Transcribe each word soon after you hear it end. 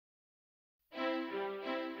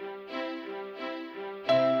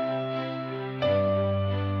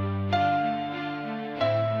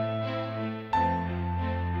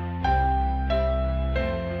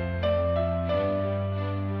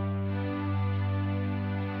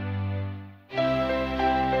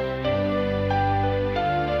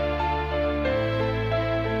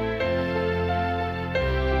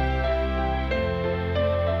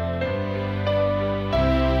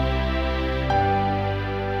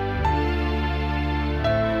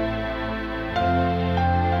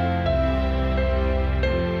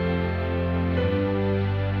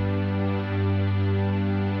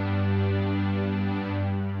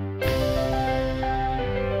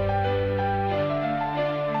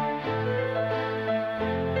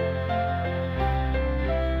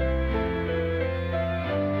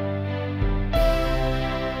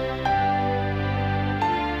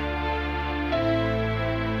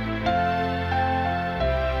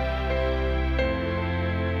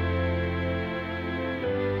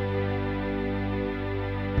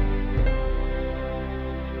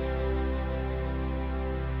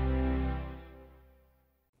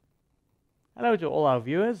hello to all our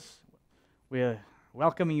viewers. We're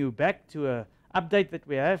welcoming you back to an update that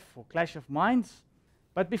we have for Clash of Minds.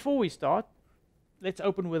 But before we start, let's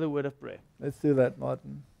open with a word of prayer. Let's do that,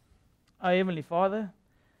 Martin. Our Heavenly Father,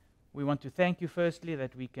 we want to thank you firstly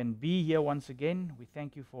that we can be here once again. We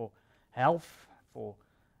thank you for health, for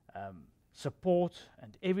support,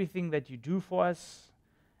 and everything that you do for us,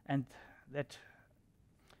 and that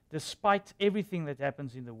despite everything that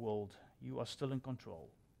happens in the world, you are still in control.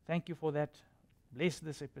 Thank you for that. Bless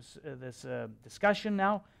this discussion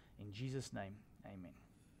now. In Jesus' name, amen.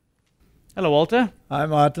 Hello, Walter. Hi,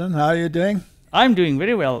 Martin. How are you doing? I'm doing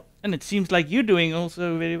very well, and it seems like you're doing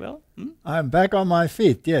also very well. I'm back on my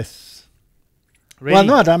feet, yes. Ready? Well,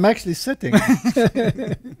 not. I'm actually sitting.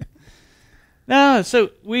 Now, so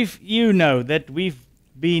you know that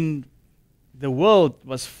the world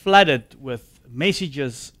was flooded with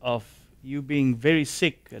messages of you being very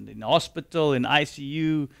sick and in hospital, in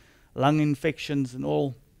ICU, lung infections and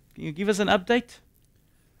all. Can you give us an update?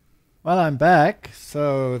 Well, I'm back,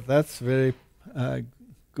 so that's very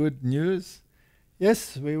good news.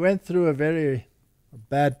 Yes, we went through a very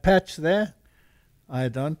bad patch there. I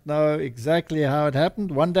don't know exactly how it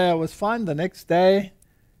happened. One day I was fine, the next day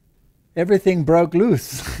everything broke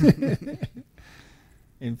loose.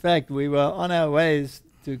 In fact, we were on our ways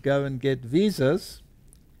to go and get visas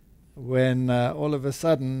when all of a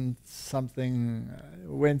sudden something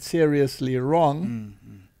went seriously wrong.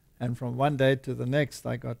 And from one day to the next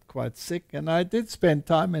I got quite sick, and I did spend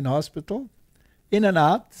time in hospital, in and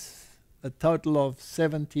out, a total of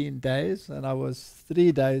 17 days, and I was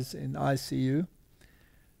 3 days in ICU.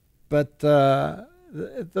 But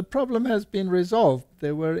the problem has been resolved.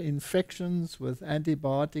 There were infections with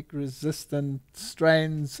antibiotic-resistant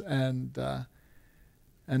strains,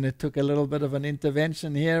 and it took a little bit of an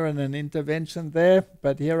intervention here and an intervention there,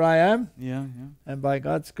 but here I am. Yeah. And by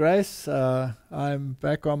God's grace, I'm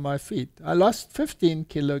back on my feet. I lost 15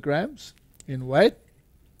 kilograms in weight,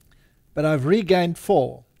 but I've regained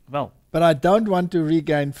 4. Well, but I don't want to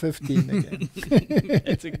regain 15 again.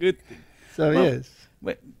 it's a good thing. So well, yes.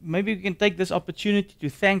 Maybe we can take this opportunity to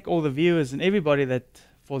thank all the viewers and everybody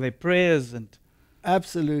for their prayers. And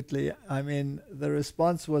absolutely. I mean, the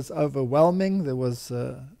response was overwhelming. There was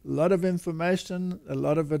a lot of information. A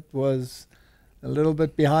lot of it was a little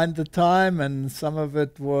bit behind the time, and some of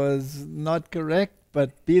it was not correct.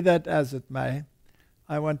 But be that as it may,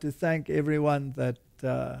 I want to thank everyone that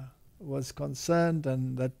was concerned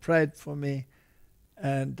and that prayed for me.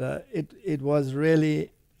 And it was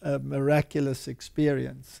really a miraculous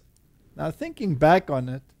experience. Now, thinking back on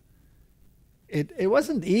it, it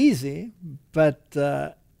wasn't easy, but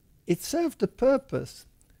it served a purpose.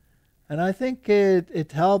 And I think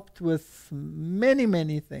it helped with many,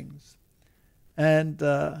 many things. And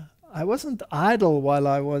I wasn't idle while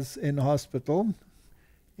I was in hospital.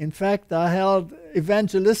 In fact, I held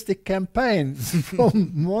evangelistic campaigns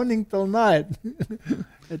from morning till night,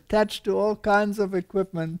 attached to all kinds of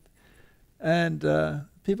equipment. And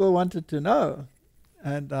people wanted to know.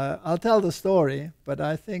 And I'll tell the story, but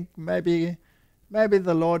I think maybe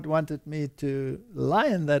the Lord wanted me to lie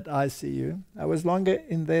in that ICU. I was longer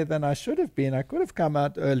in there than I should have been. I could have come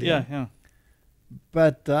out earlier. Yeah.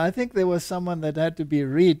 But I think there was someone that had to be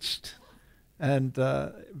reached. And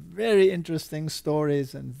very interesting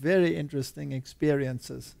stories and very interesting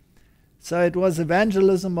experiences. So it was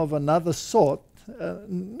evangelism of another sort.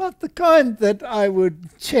 Not the kind that I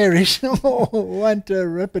would cherish or want a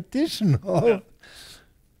repetition of. Yeah.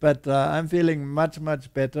 But I'm feeling much,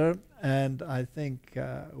 much better. And I think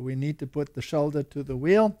we need to put the shoulder to the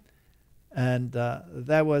wheel. And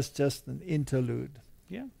that was just an interlude.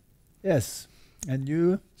 Yeah. Yes. And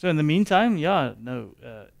you? So in the meantime,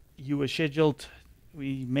 you were scheduled,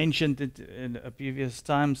 we mentioned it in previous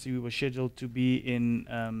times, you were scheduled to be in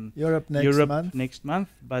Europe next month.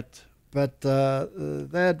 But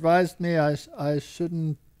they advised me I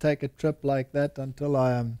shouldn't take a trip like that until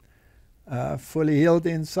I am fully healed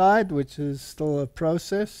inside, which is still a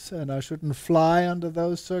process, and I shouldn't fly under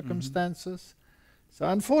those circumstances. So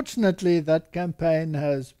unfortunately, that campaign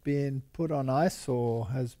has been put on ice, or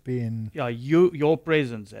has been... Yeah, your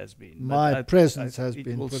presence has been. My presence has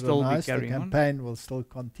been put on ice. The campaign on. Will still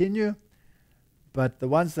continue. But the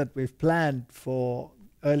ones that we've planned for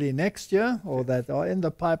early next year, or that are in the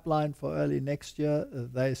pipeline for early next year,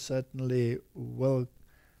 they certainly will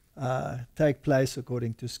take place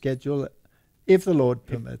according to schedule, if the Lord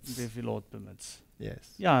permits. If the Lord permits.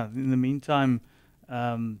 Yes. Yeah, in the meantime,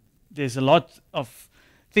 there's a lot of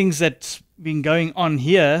things that's been going on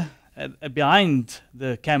here behind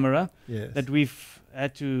the camera that we've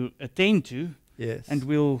had to attend to. Yes. And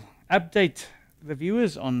we'll update the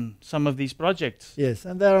viewers on some of these projects. Yes,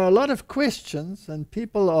 and there are a lot of questions, and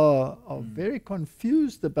people are very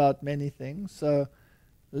confused about many things. So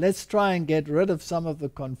let's try and get rid of some of the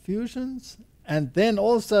confusions, and then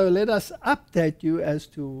also let us update you as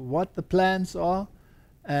to what the plans are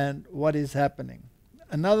and what is happening.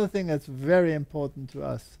 Another thing that's very important to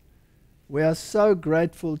us, we are so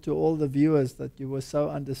grateful to all the viewers that you were so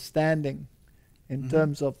understanding in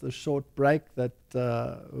terms of the short break that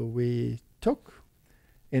we took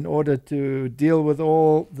in order to deal with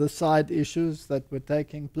all the side issues that were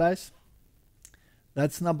taking place.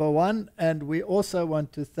 That's number one. And we also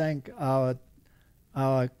want to thank our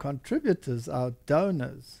contributors, our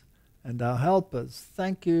donors, and our helpers.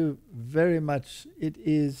 Thank you very much. It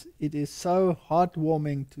is so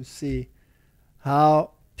heartwarming to see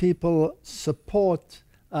how people support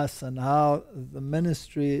us and how the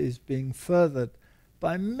ministry is being furthered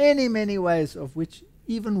by many, many ways of which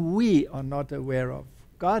even we are not aware of.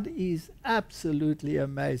 God is absolutely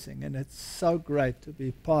amazing, and it's so great to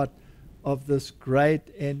be part of this great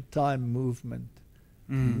end-time movement.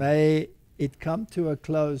 May it come to a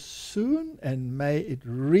close soon, and may it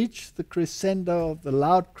reach the crescendo of the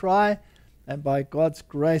loud cry, and by God's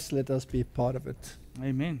grace, let us be part of it.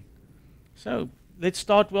 Amen. So let's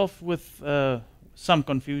start off with some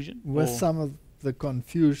confusion. With some of the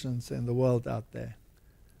confusions in the world out there.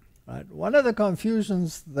 Right. One of the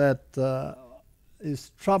confusions that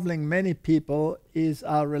is troubling many people is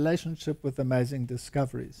our relationship with amazing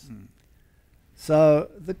discoveries. So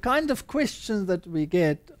the kind of questions that we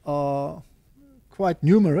get are quite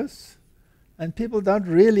numerous, and people don't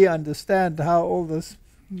really understand how all this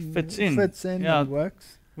fits in and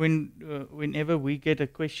works. Whenever we get a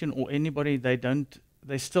question, or anybody,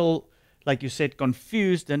 they still, like you said,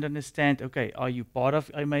 confused, don't understand, okay, are you part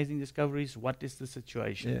of Amazing Discoveries? What is the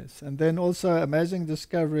situation? Yes, and then also Amazing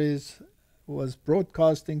Discoveries was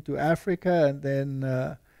broadcasting to Africa, and then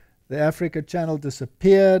the Africa channel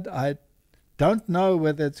disappeared. I don't know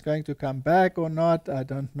whether it's going to come back or not. I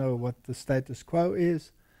don't know what the status quo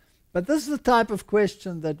is. But this is the type of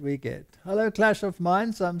question that we get. Hello, Clash of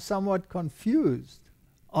Minds. I'm somewhat confused.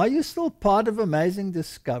 Are you still part of Amazing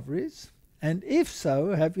Discoveries? And if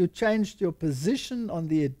so, have you changed your position on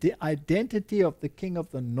the identity of the King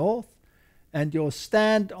of the North and your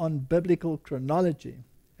stand on biblical chronology?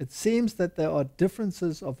 It seems that there are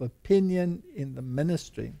differences of opinion in the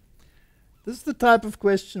ministry. This is the type of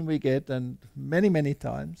question we get, and many, many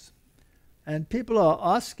times. And people are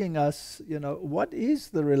asking us, what is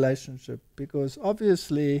the relationship? Because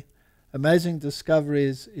obviously, Amazing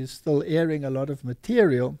Discoveries is still airing a lot of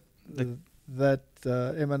material that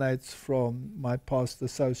emanates from my past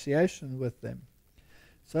association with them.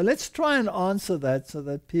 So let's try and answer that so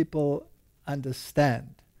that people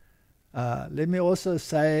understand. Let me also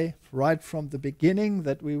say right from the beginning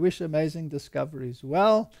that we wish Amazing Discoveries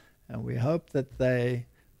well, and we hope that they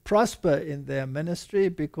prosper in their ministry,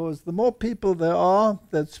 because the more people there are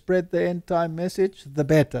that spread the end-time message, the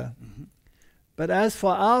better. But as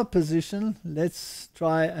for our position, let's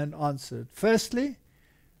try and answer it. Firstly,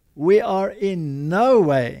 we are in no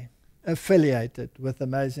way affiliated with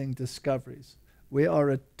Amazing Discoveries. We are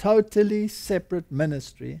a totally separate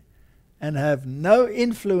ministry and have no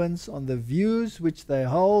influence on the views which they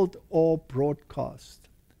hold or broadcast.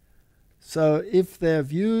 So if their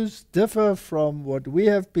views differ from what we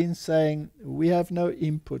have been saying, we have no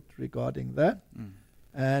input regarding that.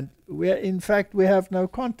 And we have no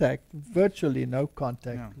contact, virtually no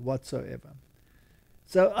contact whatsoever.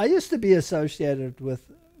 So I used to be associated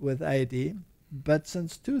with AD, but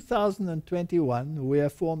since 2021 we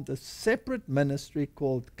have formed a separate ministry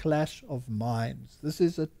called Clash of Minds. This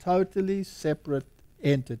is a totally separate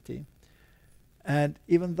entity. And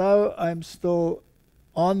even though I'm still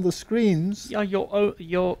on the screens... Yeah,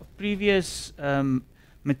 your previous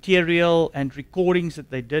material and recordings that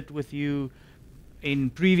they did with you in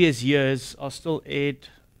previous years are still aired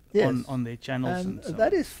on their channels. And so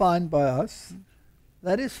that is fine by us.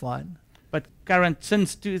 That is fine. But current,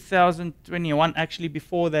 since 2021, actually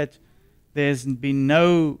before that, there's been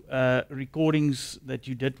no recordings that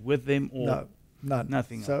you did with them, or no, none.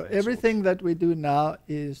 Nothing. So everything that we do now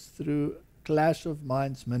is through Clash of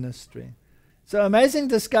Minds ministry. So Amazing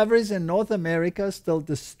Discoveries in North America still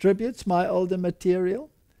distributes my older material,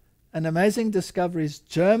 and Amazing Discoveries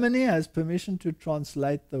Germany has permission to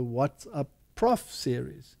translate the Up Prof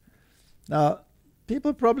series. Now,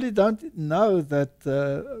 people probably don't know that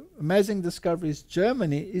Amazing Discoveries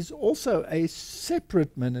Germany is also a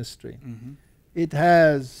separate ministry. It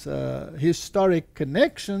has historic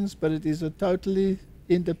connections, but it is a totally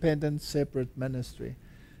independent, separate ministry.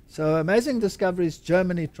 So Amazing Discoveries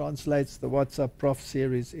Germany translates the What's Up Prof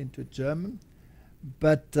series into German.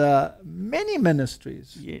 But many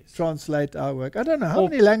ministries translate our work. I don't know, how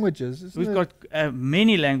many languages? We've got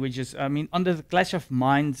many languages. I mean, under the Clash of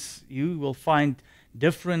Minds, you will find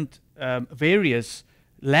different, various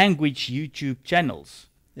language YouTube channels.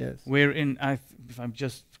 Yes. Wherein, if I'm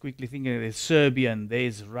just quickly thinking, there's Serbian,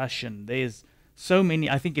 there's Russian, there's so many,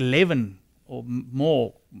 I think 11 or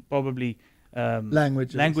more probably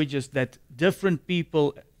languages that different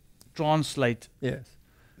people translate. Yes.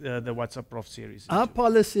 The What's Up Prof series. Our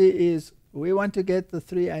policy is we want to get the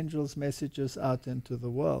three angels' messages out into the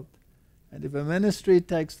world. And if a ministry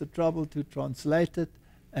takes the trouble to translate it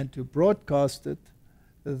and to broadcast it,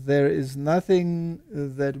 there is nothing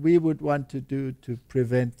that we would want to do to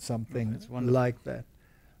prevent something like that.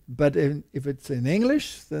 But if it's in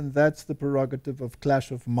English, then that's the prerogative of Clash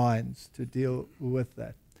of Minds to deal with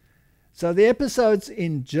that. So the episodes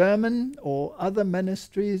in German or other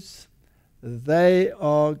ministries, they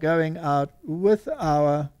are going out with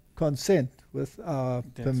our consent, with our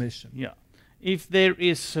permission. Yeah. If there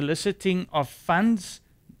is soliciting of funds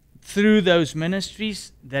through those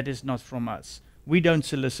ministries, that is not from us. We don't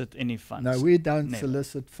solicit any funds. No, we don't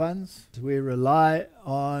solicit funds. We rely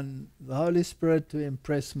on the Holy Spirit to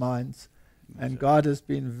impress minds. And God has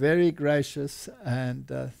been very gracious,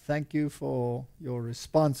 and thank you for your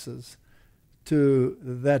responses to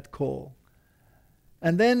that call.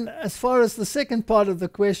 And then, as far as the second part of the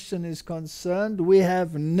question is concerned, we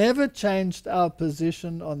have never changed our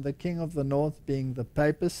position on the King of the North being the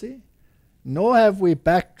papacy, nor have we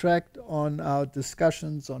backtracked on our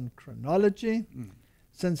discussions on chronology,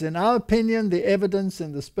 since in our opinion the evidence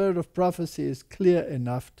in the spirit of prophecy is clear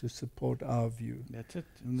enough to support our view. That's it.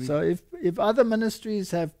 So if other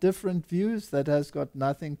ministries have different views, that has got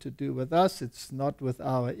nothing to do with us. It's not with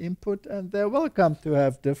our input, and they're welcome to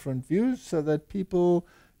have different views so that people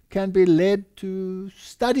can be led to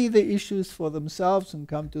study the issues for themselves and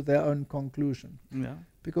come to their own conclusion. Yeah.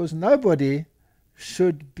 Because nobody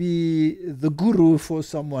should be the guru for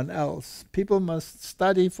someone else. People must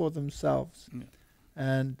study for themselves. Yeah.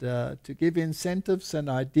 And to give incentives and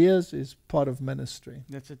ideas is part of ministry.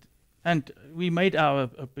 That's it. And we made our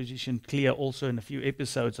position clear also in a few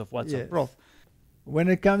episodes of What's Up Prof. When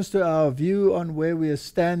it comes to our view on where we are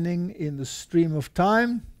standing in the stream of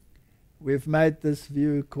time, we've made this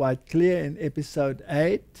view quite clear in episode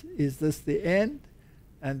 8. Is this the end?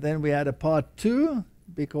 And then we had a part 2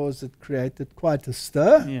 because it created quite a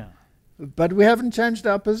stir. Yeah. But we haven't changed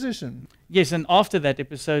our position. Yes, and after that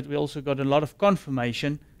episode, we also got a lot of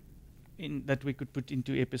confirmation that we could put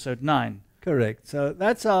into episode 9. Correct. So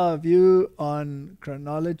that's our view on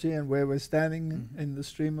chronology and where we're standing in the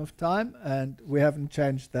stream of time, and we haven't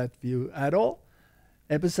changed that view at all.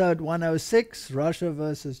 Episode 106, Russia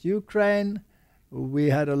versus Ukraine.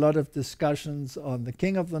 We had a lot of discussions on the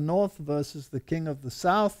King of the North versus the King of the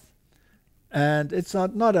South. And it's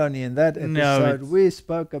not only in that episode. We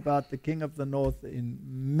spoke about the King of the North in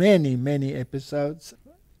many, many episodes.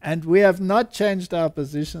 And we have not changed our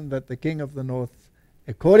position that the King of the North,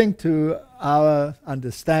 according to our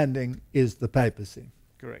understanding, is the papacy.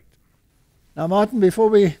 Correct. Now, Martin, before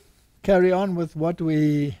we carry on with what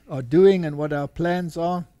we are doing and what our plans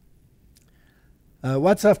are,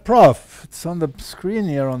 What's Up Prof? It's on the screen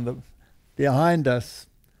here behind us.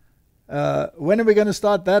 When are we going to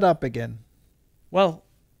start that up again? Well,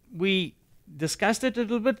 we discussed it a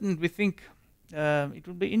little bit, and we think it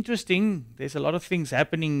will be interesting. There's a lot of things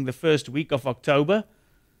happening the first week of October.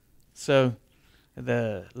 So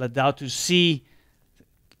the Laudato Si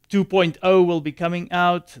 2.0 will be coming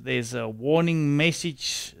out. There's a warning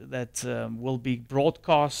message that will be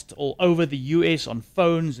broadcast all over the US on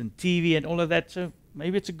phones and TV and all of that. So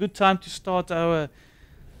maybe it's a good time to start our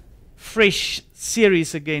fresh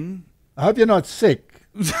series again. I hope you're not sick.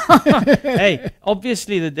 Hey,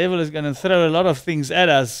 obviously the devil is going to throw a lot of things at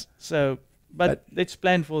us. So, but let's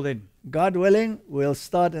plan for then. God willing, we'll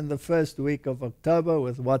start in the first week of October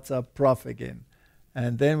with What's Up Prof again.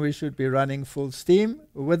 And then we should be running full steam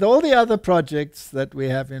with all the other projects that we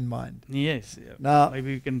have in mind. Yes. Yeah. Now,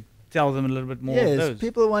 maybe we can tell them a little bit more of those. Yes,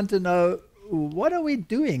 people want to know, what are we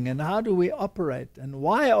doing and how do we operate and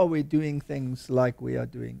why are we doing things like we are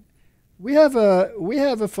doing? We have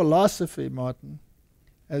a philosophy, Martin,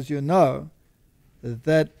 as you know,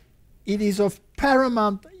 that it is of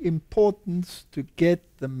paramount importance to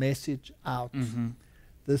get the message out.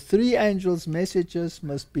 The three angels' messages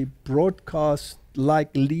must be broadcast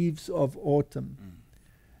like leaves of autumn.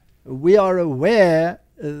 We are aware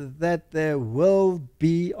that there will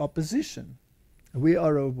be opposition. We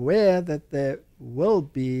are aware that there will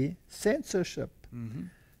be censorship.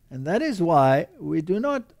 And that is why we do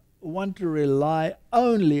not want to rely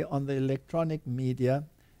only on the electronic media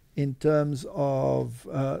in terms of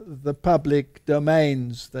the public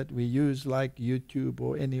domains that we use, like YouTube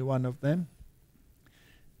or any one of them,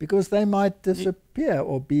 because they might disappear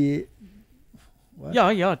or be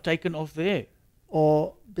taken off the air.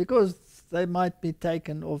 Or because they might be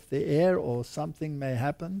taken off the air or something may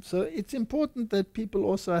happen. So it's important that people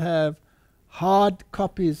also have hard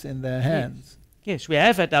copies in their hands. Yes, we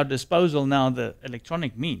have at our disposal now the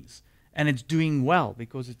electronic means, and it's doing well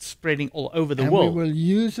because it's spreading all over the world. And we will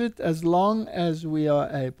use it as long as we are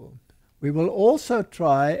able. We will also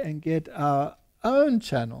try and get our own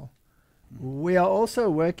channel. We are also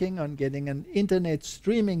working on getting an internet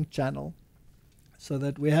streaming channel so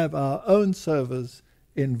that we have our own servers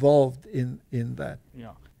involved in that.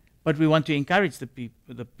 Yeah, but we want to encourage the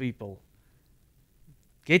people.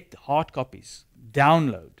 Get hard copies.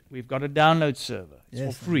 Download. We've got a download server.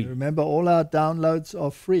 It's for free. Remember, all our downloads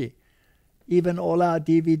are free. Even all our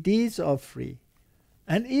DVDs are free.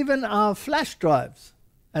 And even our flash drives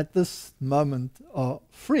at this moment are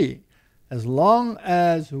free. As long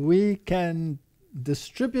as we can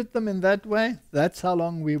distribute them in that way, that's how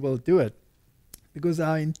long we will do it. Because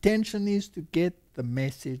our intention is to get the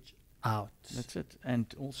message out. That's it.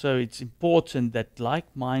 And also it's important that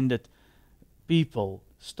like-minded people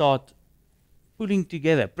start pulling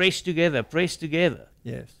together, press together.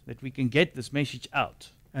 Yes. That we can get this message out.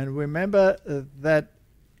 And remember that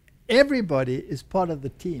everybody is part of the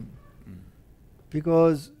team.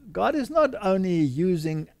 Because God is not only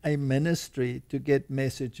using a ministry to get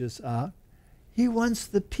messages out, He wants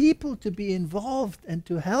the people to be involved and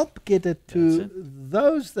to help get it to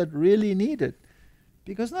those that really need it.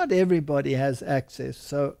 Because not everybody has access.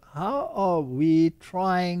 So how are we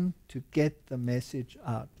trying to get the message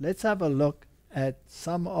out? Let's have a look at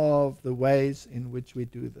some of the ways in which we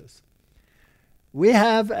do this. We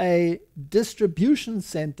have a distribution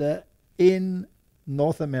center in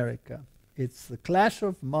North America. It's the Clash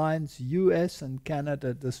of Minds US and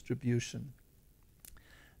Canada distribution.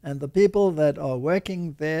 And the people that are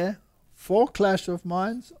working there for Clash of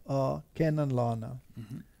Minds are Ken and Lana.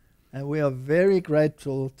 And we are very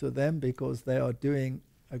grateful to them because they are doing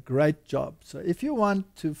a great job. So if you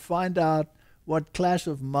want to find out what Clash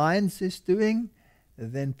of Minds is doing,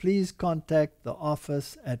 then please contact the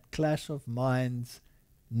office at Clash of Minds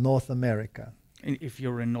North America. If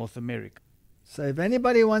you're in North America. So if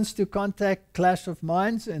anybody wants to contact Clash of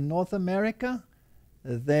Minds in North America,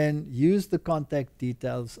 then use the contact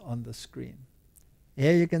details on the screen.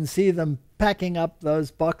 Here you can see them packing up those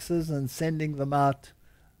boxes and sending them out.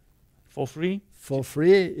 For free? For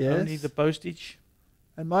free, yes. Only the postage.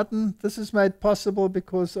 And Martin, this is made possible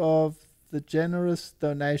because of the generous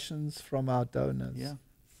donations from our donors. Yeah.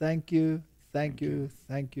 Thank you, thank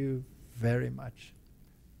you very much.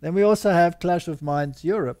 Then we also have Clash of Minds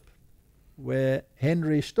Europe, where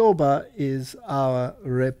Henry Stober is our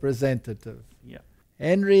representative. Yeah.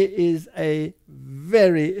 Henry is a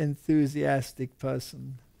very enthusiastic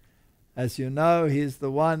person. As you know, he's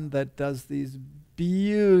the one that does these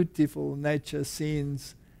beautiful nature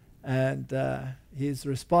scenes, and he's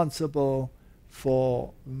responsible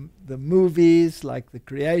for the movies like The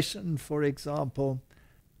Creation, for example.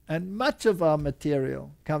 And much of our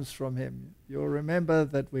material comes from him. You'll remember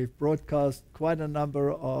that we've broadcast quite a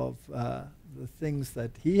number of the things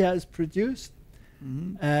that he has produced.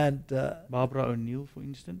 And Barbara O'Neill, for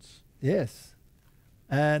instance. Yes.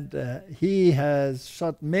 And he has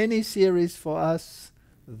shot many series for us.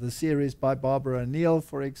 The series by Barbara O'Neill,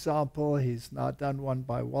 for example. He's now done one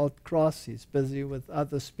by Walt Cross. He's busy with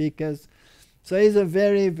other speakers. So he's a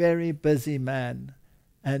very, very busy man.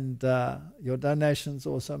 And your donations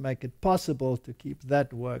also make it possible to keep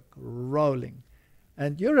that work rolling.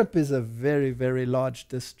 And Europe is a very, very large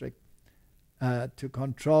district to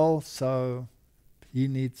control, so he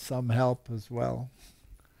needs some help as well.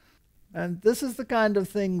 And this is the kind of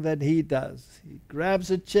thing that he does. He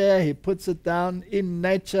grabs a chair, he puts it down in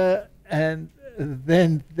nature, and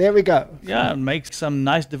then there we go. Yeah, and makes some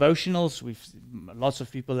nice devotionals. Lots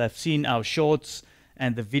of people have seen our shorts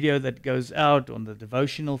and the video that goes out on the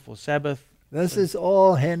devotional for Sabbath. This is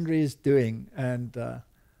all Henry's doing, and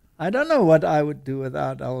I don't know what I would do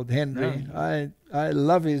without old Henry. No. I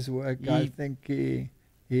love his work. I think he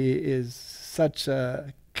is such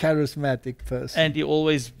a charismatic person. And he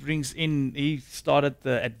always brings in, he started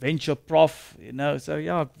the Adventure Prof, so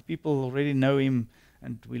yeah, people already know him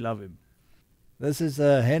and we love him. This is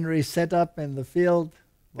a Henry setup in the field.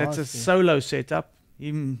 That's a solo setup,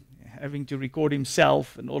 him having to record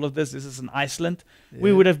himself and all of this. This is in Iceland. Yeah.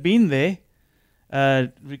 We would have been there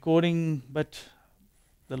recording, but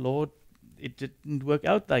the Lord, it didn't work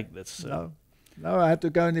out like this. So. No. No, I had to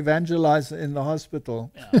go and evangelize in the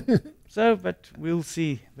hospital. Yeah. So, but we'll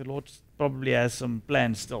see. The Lord probably has some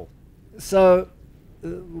plans still. So,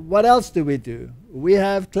 what else do? We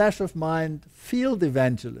have Clash of Mind field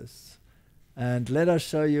evangelists. And let us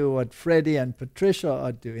show you what Freddie and Patricia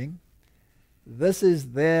are doing. This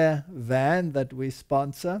is their van that we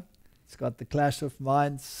sponsor. It's got the Clash of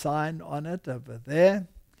Minds sign on it over there.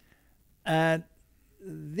 And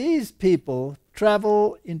these people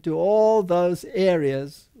travel into all those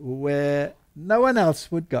areas where no one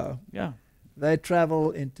else would go. Yeah. They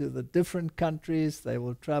travel into the different countries. They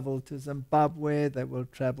will travel to Zimbabwe. They will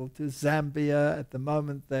travel to Zambia. At the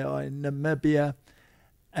moment, they are in Namibia.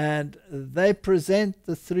 And they present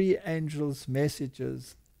the three angels'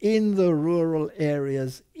 messages in the rural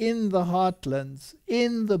areas, in the heartlands,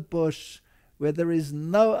 in the bush, where there is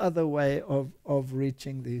no other way of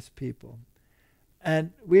reaching these people.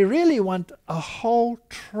 And we really want a whole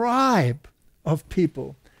tribe of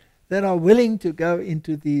people that are willing to go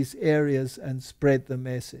into these areas and spread the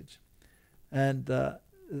message. And the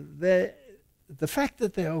fact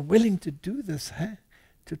that they are willing to do this,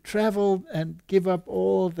 to travel and give up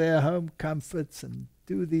all their home comforts and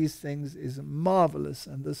do these things is marvelous.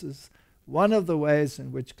 And this is one of the ways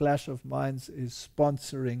in which Clash of Minds is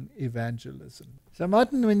sponsoring evangelism. So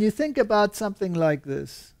Martin, when you think about something like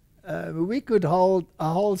this, we could hold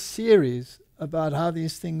a whole series about how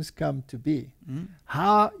these things come to be. Mm.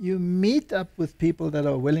 How you meet up with people that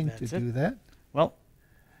are willing to do that. Well,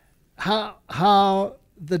 how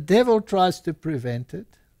the devil tries to prevent it.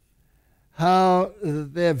 How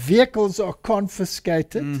their vehicles are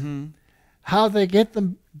confiscated. Mm-hmm. How they get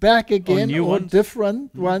them back again, or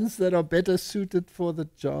different ones that are better suited for the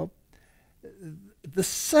job. The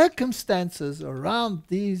circumstances around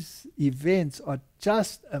these events are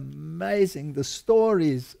just amazing. The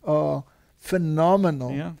stories are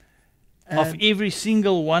phenomenal. Yeah. Of every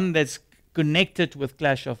single one that's connected with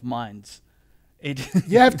Clash of Minds.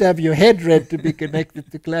 You have to have your head read to be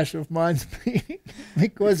connected to Clash of Minds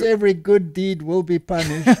because every good deed will be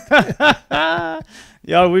punished.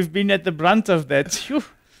 Yeah, we've been at the brunt of that.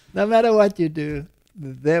 No matter what you do,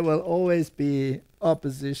 there will always be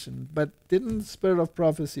opposition. But didn't the Spirit of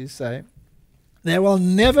Prophecy say, there will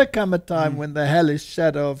never come a time when the hellish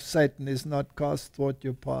shadow of Satan is not cast toward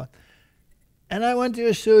your path? And I want to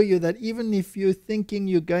assure you that even if you're thinking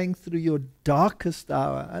you're going through your darkest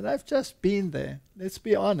hour, and I've just been there, let's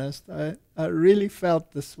be honest, I really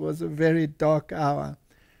felt this was a very dark hour.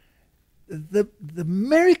 The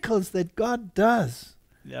miracles that God does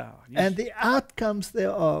and the outcomes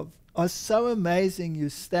thereof are so amazing you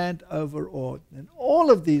stand overawed. And all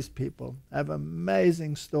of these people have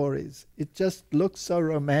amazing stories. It just looks so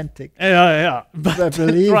romantic. Yeah. But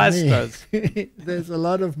believe Christ me, does. there's a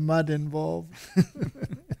lot of mud involved.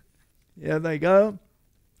 Here they go,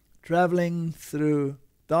 traveling through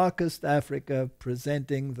darkest Africa,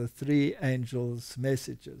 presenting the three angels'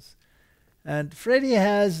 messages. And Freddie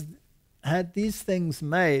has had these things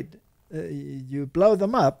made. You blow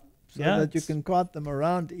them up, so that you can cart them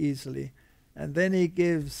around easily. And then he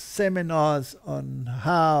gives seminars on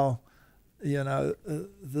how,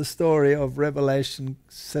 the story of Revelation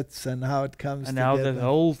sits and how it comes and together. how the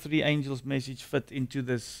whole three angels message fit into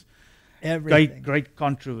this great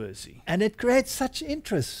controversy. And it creates such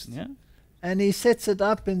interest. Yeah. And he sets it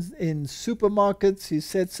up in supermarkets, he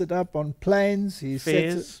sets it up on planes, he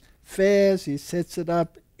sets it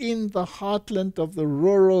up in the heartland of the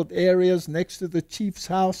rural areas next to the chief's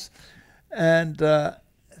house. And the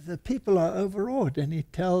people are overawed, and he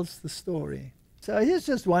tells the story. So here's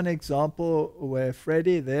just one example where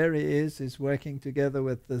Freddie, there he is working together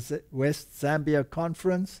with the West Zambia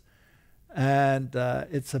Conference. And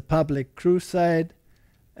it's a public crusade.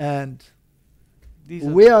 And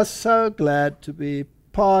we are so glad to be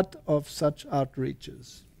part of such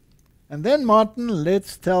outreaches. And then, Martin,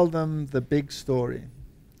 let's tell them the big story.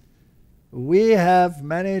 We have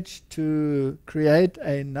managed to create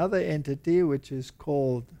another entity which is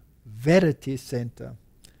called Verity Center.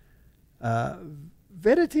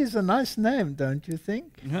 Verity is a nice name, don't you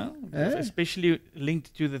think? Yeah, especially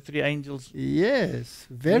linked to the three angels. Yes,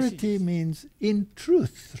 Verity means in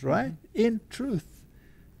truth, right? In truth.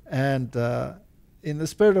 And in the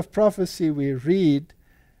Spirit of Prophecy we read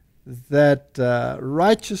that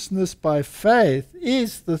righteousness by faith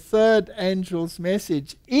is the third angel's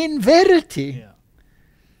message in verity. Yeah.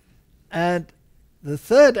 And the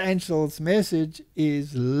third angel's message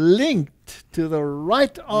is linked to the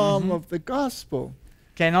right arm of the gospel.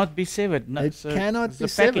 Cannot be severed. No, it cannot be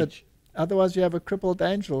severed. Otherwise you have a crippled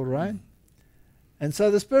angel, right? And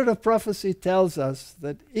so the spirit of prophecy tells us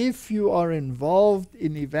that if you are involved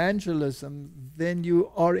in evangelism, then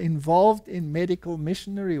you are involved in medical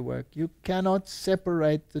missionary work. You cannot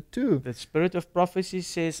separate the two. The spirit of prophecy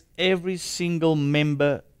says every single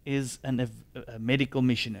member is a medical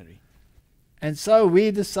missionary. And so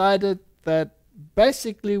we decided that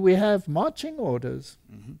basically we have marching orders.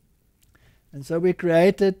 Mhm. And so we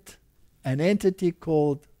created an entity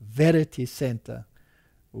called Verity Center,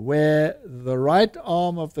 where the right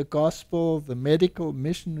arm of the gospel, the medical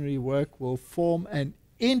missionary work, will form an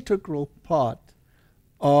integral part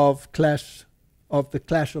of the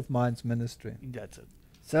Clash of Minds ministry. That's it.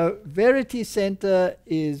 So Verity Center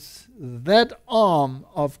is that arm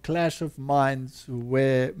of Clash of Minds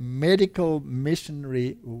where medical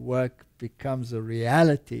missionary work becomes a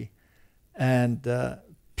reality, and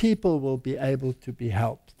people will be able to be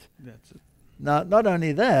helped. That's it. Now, not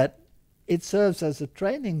only that, it serves as a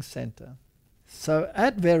training center. So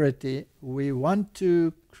at Verity, we want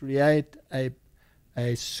to create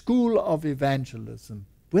a school of evangelism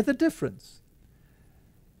with a difference.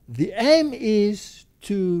 The aim is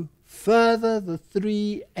to further the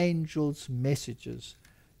three angels' messages,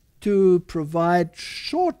 to provide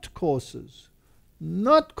short courses,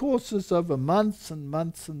 not courses over months and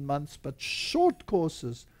months and months, but short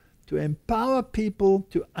courses to empower people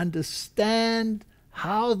to understand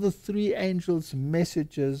how the three angels'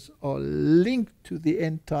 messages are linked to the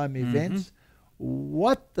end time events,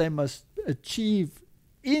 what they must achieve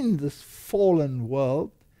in this fallen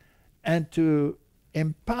world, and to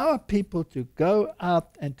empower people to go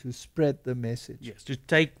out and to spread the message. Yes, to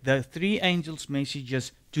take the three angels'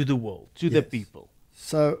 messages to the world, to the people.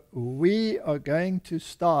 So we are going to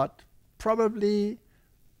start probably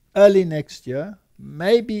early next year,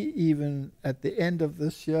 maybe even at the end of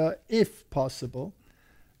this year, if possible,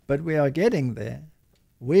 but we are getting there.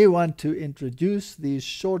 We want to introduce these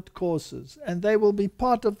short courses, and they will be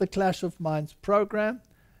part of the Clash of Minds program.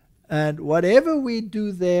 And whatever we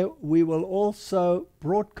do there, we will also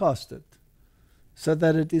broadcast it so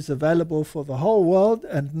that it is available for the whole world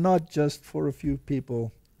and not just for a few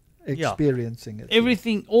people experiencing it.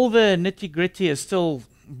 Everything, all the nitty-gritty is still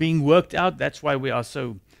being worked out. That's why we are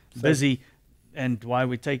so busy and why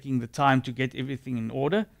we're taking the time to get everything in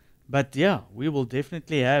order. But yeah, we will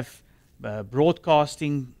definitely have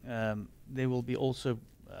broadcasting. There will be also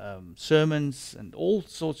sermons and all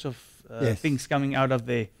sorts of things coming out of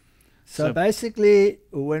there. So basically,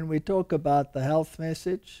 when we talk about the health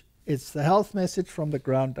message, it's the health message from the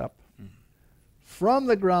ground up. From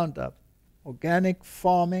the ground up, organic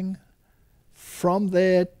farming, from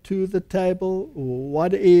there to the table,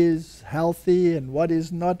 what is healthy and what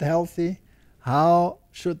is not healthy, how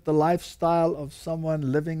should the lifestyle of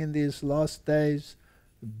someone living in these last days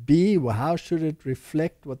be, how should it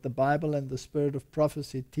reflect what the Bible and the spirit of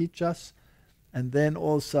prophecy teach us, and then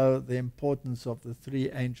also the importance of the three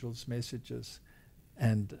angels' messages.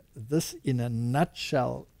 And this in a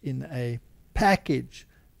nutshell, in a package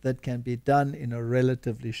that can be done in a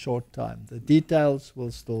relatively short time. The details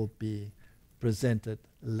will still be presented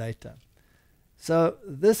later. So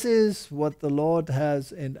this is what the Lord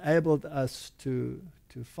has enabled us to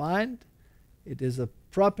find. It is a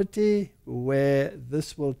property where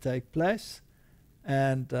this will take place.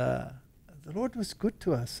 And the Lord was good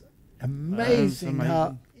to us. Amazing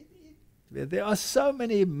how there are so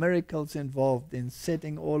many miracles involved in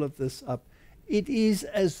setting all of this up. It is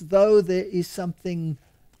as though there is something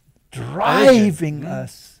driving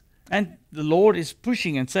us. And the Lord is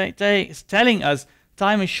pushing and is telling us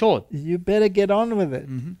time is short. You better get on with it.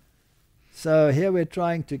 So here we're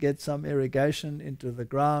trying to get some irrigation into the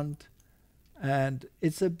ground. And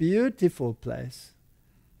it's a beautiful place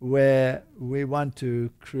where we want to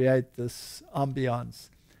create this ambiance.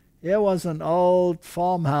 Here was an old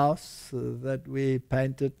farmhouse that we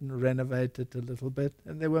painted and renovated a little bit.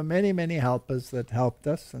 And there were many, many helpers that helped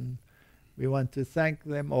us, and we want to thank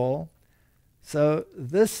them all. So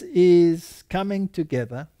this is coming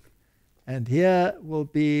together, and here will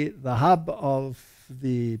be the hub of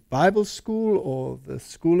the Bible school or the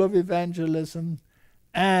School of Evangelism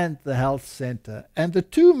and the health center. And the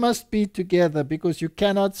two must be together because you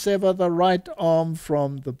cannot sever the right arm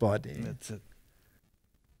from the body. That's it.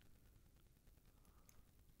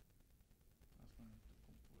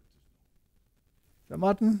 So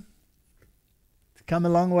Martin, it's come a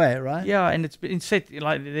long way, right? Yeah, and it's been set,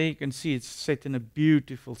 like there you can see, it's set in a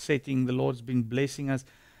beautiful setting. The Lord's been blessing us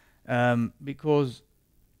because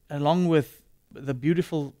along with the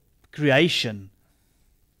beautiful creation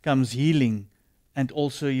comes healing, and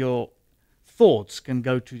also your thoughts can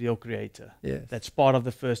go to your Creator. Yes. That's part of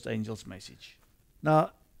the first angel's message.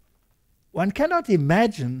 Now, one cannot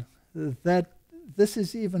imagine that this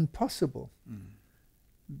is even possible,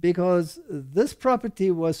 because this property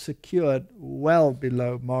was secured well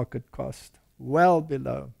below market cost, well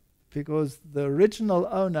below, because the original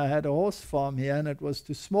owner had a horse farm here and it was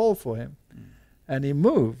too small for him, and he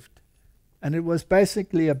moved, and it was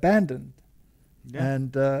basically abandoned. Yeah.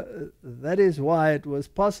 And that is why it was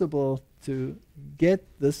possible to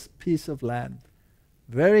get this piece of land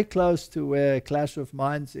very close to where Clash of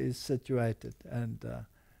Minds is situated. And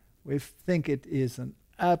we think it is an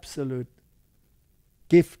absolute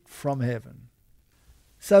gift from heaven.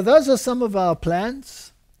 So those are some of our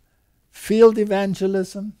plans: field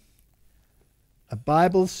evangelism, a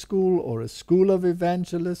Bible school or a school of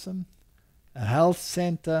evangelism, a health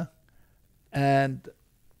center, and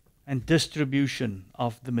distribution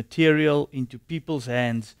of the material into people's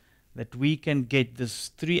hands, that we can get this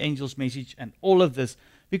three angels message and all of this.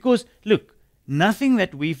 Because look, nothing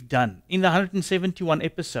that we've done in the 171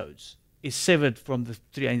 episodes is severed from the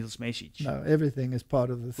three angels message. no, everything is part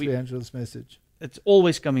of the three angels message. It's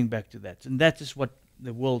always coming back to that, and that is what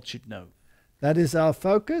the world should know. That is our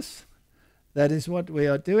focus. That is what we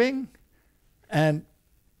are doing. And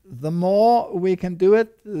the more we can do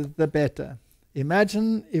it, the better.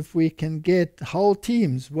 Imagine if we can get whole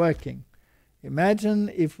teams working. Imagine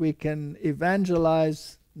if we can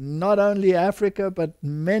evangelize not only Africa, but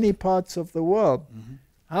many parts of the world.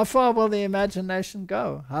 How far will the imagination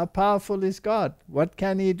go? How powerful is God? What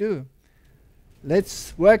can He do?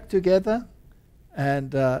 Let's work together,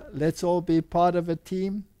 and let's all be part of a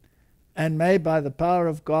team. And may, by the power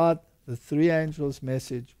of God, the three angels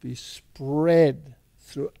message be spread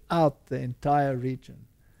throughout the entire region.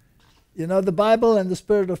 You know, the Bible and the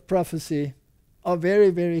spirit of prophecy are very,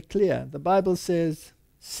 very clear. The Bible says,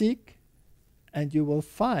 seek and you will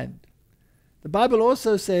find. The Bible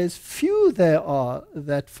also says, few there are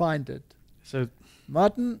that find it. So,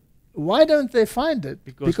 Martin, why don't they find it?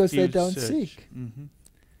 Because they few don't search. seek.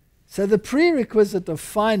 So the prerequisite of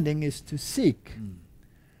finding is to seek.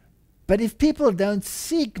 But if people don't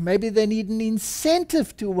seek, maybe they need an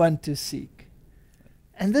incentive to want to seek.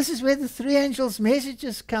 And this is where the three angels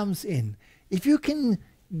messages comes in. If you can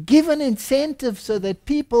give an incentive so that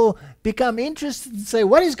people become interested and say,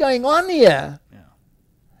 what is going on here? Yeah.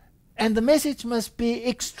 And the message must be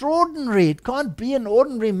extraordinary. It can't be an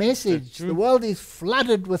ordinary message. The world is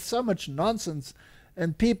flooded with so much nonsense,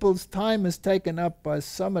 and people's time is taken up by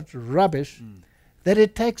so much rubbish that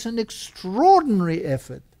it takes an extraordinary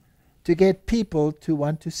effort to get people to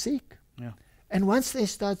want to seek. Yeah. And once they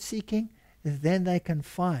start seeking, then they can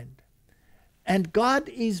find. And God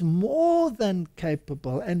is more than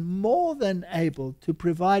capable and more than able to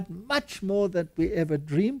provide much more than we ever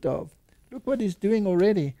dreamed of. Look what He's doing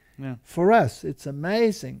already for us. It's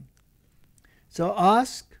amazing. So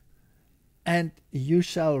ask and you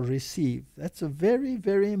shall receive. That's a very,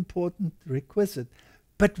 very important requisite.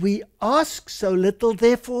 But we ask so little,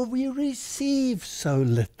 therefore we receive so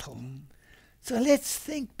little. So let's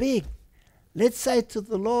think big. Let's say to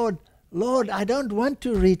the Lord, Lord, I don't want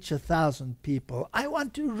to reach 1,000 people. I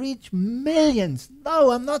want to reach millions.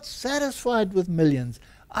 No, I'm not satisfied with millions.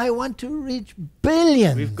 I want to reach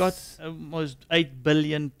billions. We've got almost 8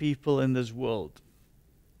 billion people in this world.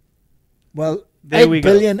 Well, There 8 we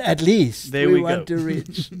go. billion at least There we we want go. to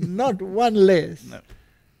reach. Not one less. No.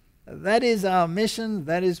 That is our mission.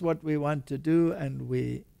 That is what we want to do. And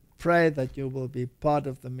we pray that you will be part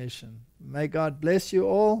of the mission. May God bless you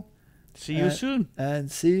all. See you soon.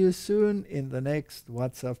 And see you soon in the next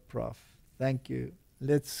What's Up Prof. Thank you.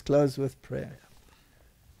 Let's close with prayer.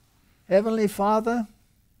 Heavenly Father,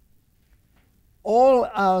 all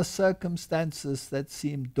our circumstances that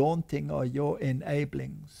seem daunting are your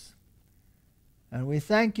enablings. And we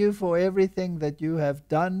thank you for everything that you have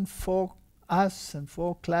done for us and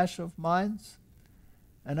for Clash of Minds.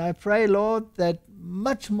 And I pray, Lord, that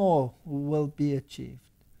much more will be achieved.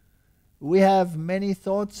 We have many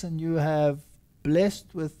thoughts, and you have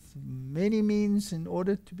blessed with many means in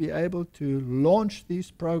order to be able to launch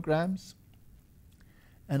these programs.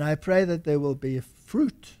 And I pray that there will be a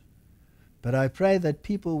fruit. But I pray that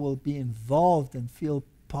people will be involved and feel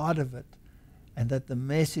part of it, and that the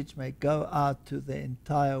message may go out to the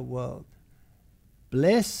entire world.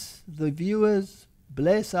 Bless the viewers,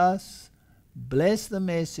 bless us, bless the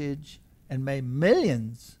message, and may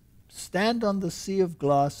millions stand on the sea of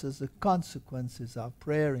glass as a consequence, is our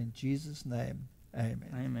prayer in Jesus' name. Amen.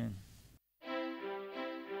 Amen.